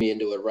talking me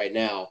into it right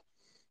now.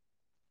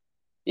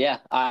 Yeah,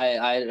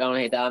 I don't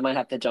hate that. I might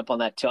have to jump on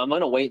that too. I'm going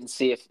to wait and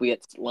see if we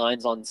get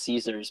lines on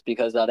Caesars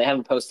because they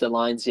haven't posted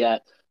lines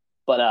yet.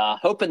 But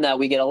hoping that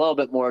we get a little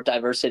bit more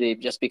diversity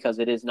just because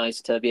it is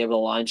nice to be able to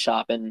line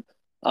shop. And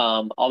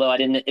although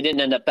it didn't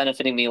end up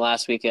benefiting me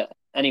last week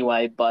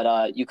anyway,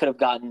 but you could have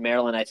gotten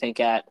Maryland, I think,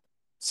 at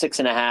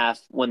 6.5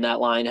 when that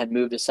line had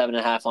moved to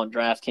 7.5 on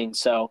DraftKings.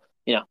 So,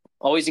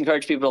 always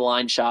encourage people to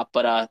line shop.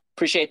 But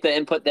appreciate the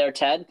input there,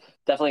 Ted.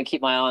 Definitely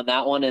keep my eye on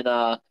that one.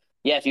 And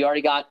yeah, if you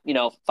already got,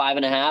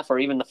 5.5 or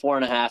even the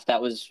 4.5,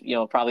 that was,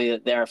 probably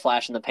their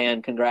flash in the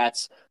pan.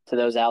 Congrats to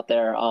those out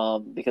there.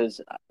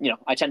 Because,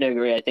 I tend to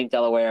agree. I think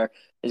Delaware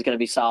is going to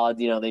be solid.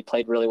 They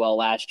played really well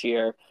last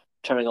year,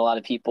 turning a lot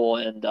of people.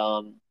 And,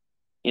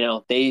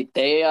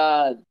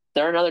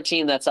 they're another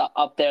team that's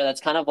up there.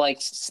 That's kind of like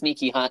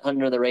sneaky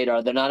under the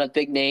radar. They're not a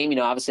big name.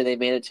 Obviously they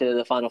made it to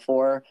the Final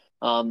Four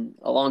a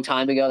long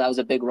time ago. That was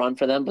a big run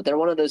for them, but they're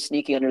one of those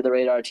sneaky under the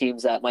radar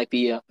teams that might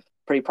be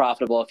pretty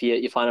profitable if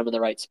you find them in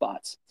the right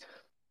spots.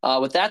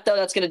 With that, though,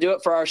 that's going to do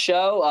it for our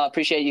show.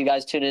 Appreciate you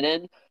guys tuning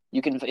in.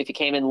 You can, if you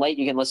came in late,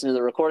 you can listen to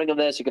the recording of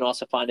this. You can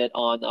also find it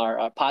on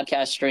our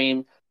podcast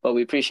stream. But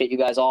we appreciate you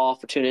guys all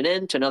for tuning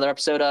in to another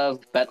episode of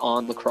Bet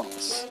on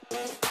Lacrosse.